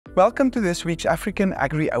Welcome to this week's African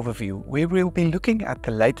Agri Overview, where we'll be looking at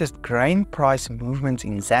the latest grain price movements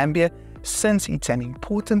in Zambia, since it's an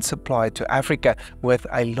important supplier to Africa with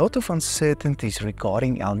a lot of uncertainties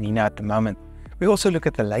regarding El-Nino at the moment. We also look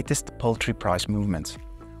at the latest poultry price movements.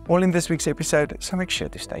 All in this week's episode, so make sure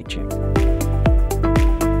to stay tuned.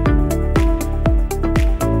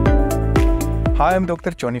 Hi, I'm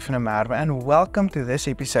Dr. Johnny van der Merwe and welcome to this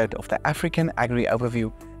episode of the African Agri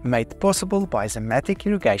Overview, made possible by Zimmatic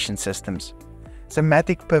irrigation systems.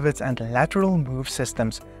 Zimmatic pivots and lateral move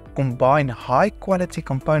systems combine high-quality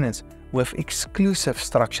components with exclusive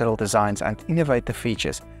structural designs and innovative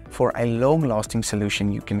features for a long-lasting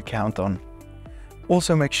solution you can count on.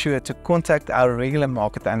 Also make sure to contact our regular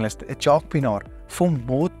market analyst, Jacques Pinaar, for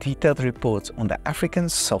more detailed reports on the African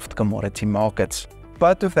soft commodity markets.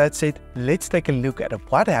 But with that said, let's take a look at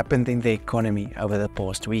what happened in the economy over the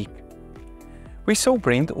past week. We saw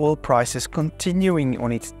Brent oil prices continuing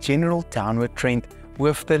on its general downward trend,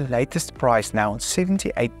 with the latest price now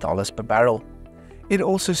 $78 per barrel. It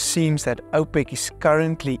also seems that OPEC is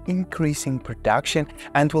currently increasing production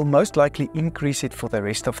and will most likely increase it for the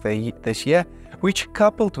rest of this year, which,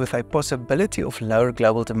 coupled with a possibility of lower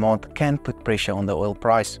global demand, can put pressure on the oil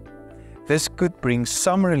price. This could bring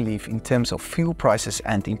some relief in terms of fuel prices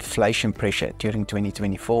and inflation pressure during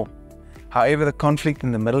 2024. However, the conflict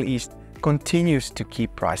in the Middle East continues to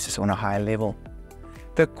keep prices on a higher level.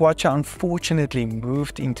 The kwacha unfortunately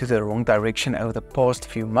moved into the wrong direction over the past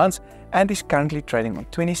few months and is currently trading on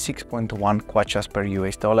 26.1 kwachas per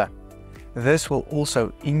US dollar. This will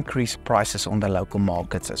also increase prices on the local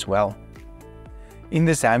markets as well. In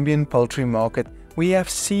the Zambian poultry market, we have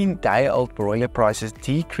seen day-old broiler prices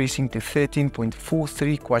decreasing to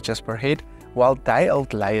 13.43 kwachas per head, while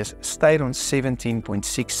day-old layers stayed on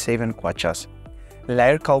 17.67 kwachas.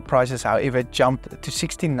 Layer cull prices, however, jumped to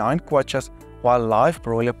 69 kwachas, while live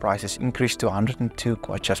broiler prices increased to 102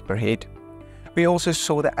 kwachas per head. We also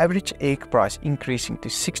saw the average egg price increasing to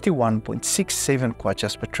 61.67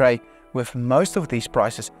 kwachas per tray, with most of these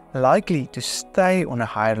prices likely to stay on a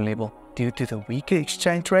higher level due to the weaker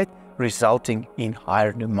exchange rate, resulting in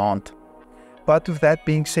higher demand. But with that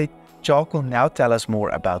being said, Jacques will now tell us more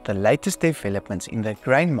about the latest developments in the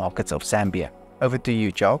grain markets of Zambia. Over to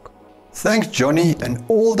you, Jacques. Thanks, Johnny, and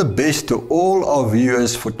all the best to all our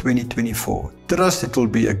viewers for 2024. Trust it will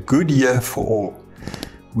be a good year for all.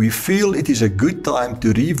 We feel it is a good time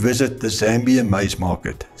to revisit the Zambia maize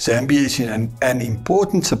market. Zambia is an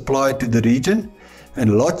important supplier to the region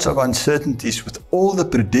and lots of uncertainties with all the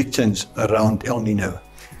predictions around El-Nino.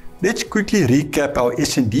 Let's quickly recap our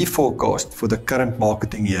S&D forecast for the current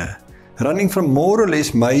marketing year, running from more or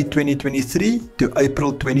less May 2023 to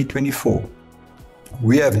April 2024.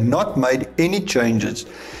 We have not made any changes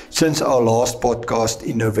since our last podcast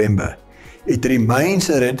in November. It remains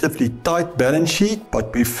a relatively tight balance sheet,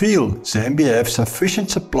 but we feel Zambia have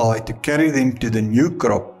sufficient supply to carry them to the new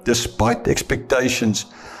crop despite expectations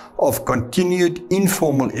of continued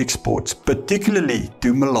informal exports, particularly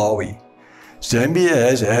to Malawi. Zambia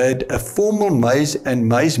has had a formal maize and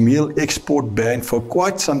maize meal export ban for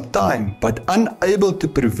quite some time, but unable to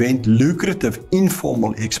prevent lucrative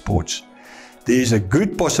informal exports. There is a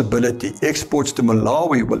good possibility exports to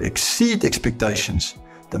Malawi will exceed expectations.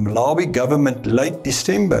 The Malawi government late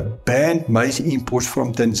December banned maize imports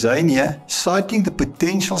from Tanzania, citing the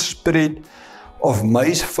potential spread of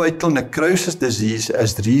maize fatal necrosis disease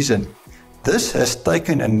as reason. This has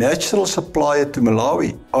taken a natural supplier to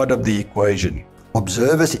Malawi out of the equation.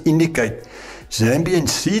 Observers indicate Zambian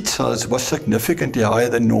seed sales was significantly higher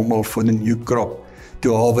than normal for the new crop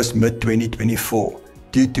to harvest mid-2024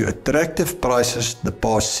 due to attractive prices the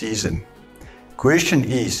past season. Question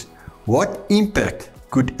is, what impact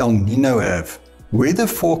could El-Nino have? Weather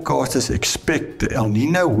forecasters expect the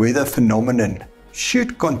El-Nino weather phenomenon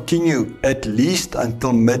should continue at least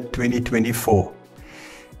until mid-2024.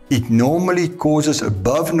 It normally causes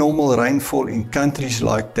above normal rainfall in countries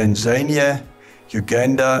like Tanzania,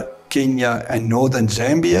 Uganda, Kenya and northern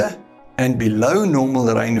Zambia, and below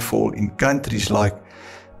normal rainfall in countries like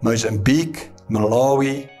Mozambique,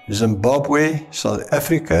 Malawi, Zimbabwe, South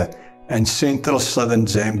Africa and central southern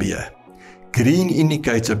Zambia. Green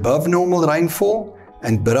indicates above normal rainfall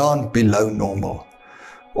and brown below normal.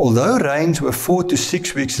 Although rains were 4 to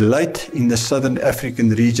 6 weeks late in the southern African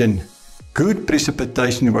region, good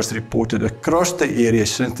precipitation was reported across the area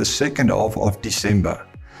since the second half of December.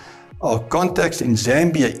 Our contacts in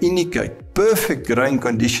Zambia indicate perfect grain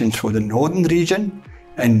conditions for the northern region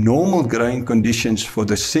and normal grain conditions for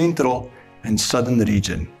the central and southern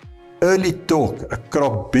region. Early talk, a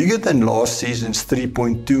crop bigger than last season's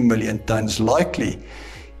 3.2 million tons likely,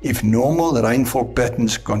 if normal rainfall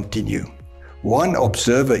patterns continue. One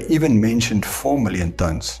observer even mentioned 4 million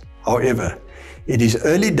tons. However, it is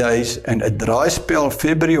early days and a dry spell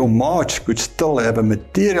February or March could still have a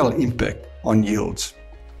material impact on yields.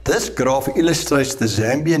 This graph illustrates the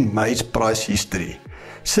Zambian maize price history.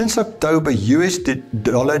 Since October, US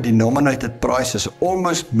dollar denominated prices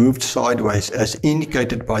almost moved sideways as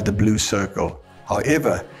indicated by the blue circle.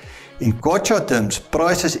 However, in kwacha terms,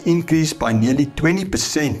 prices increased by nearly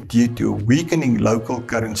 20% due to a weakening local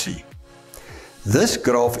currency. This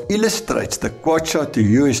graph illustrates the kwacha to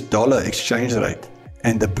US dollar exchange rate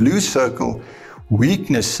and the blue circle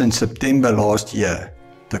weakness since September last year.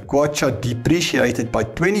 The kwacha depreciated by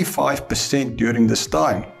 25% during this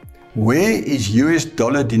time. Where is US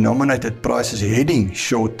dollar denominated prices heading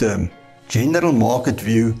short term? General market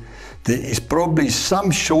view, there is probably some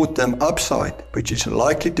short term upside which is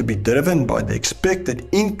likely to be driven by the expected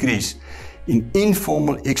increase in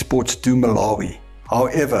informal exports to Malawi.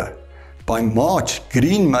 However, by March,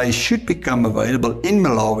 green maize should become available in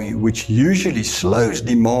Malawi, which usually slows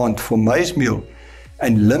demand for maize meal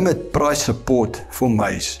and limit price support for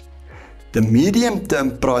maize. The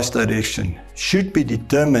medium-term price direction should be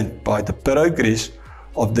determined by the progress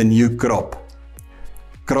of the new crop.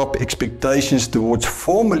 Crop expectations towards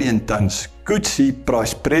 4 million tons could see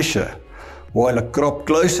price pressure, while a crop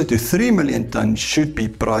closer to 3 million tons should be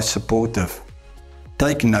price supportive.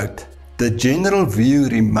 Take note, the general view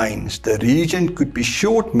remains the region could be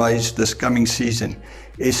short maize this coming season,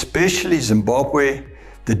 especially Zimbabwe,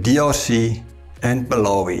 the DRC and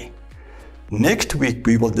Malawi. Next week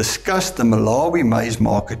we will discuss the Malawi maize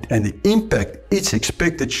market and the impact its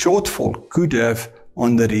expected shortfall could have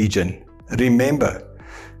on the region. Remember,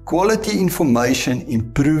 quality information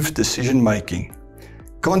improves decision making.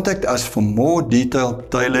 Contact us for more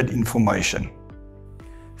detailed, tailored information.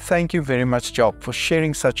 Thank you very much, Job, for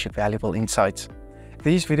sharing such valuable insights.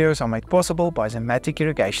 These videos are made possible by Zimmatic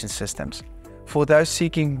Irrigation Systems. For those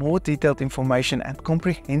seeking more detailed information and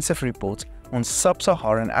comprehensive reports on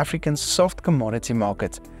sub-Saharan African's soft commodity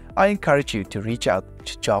market, I encourage you to reach out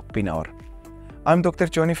to Job Pinaar. I'm Dr.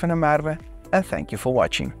 Johnny van der Merwe, and thank you for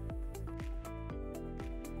watching.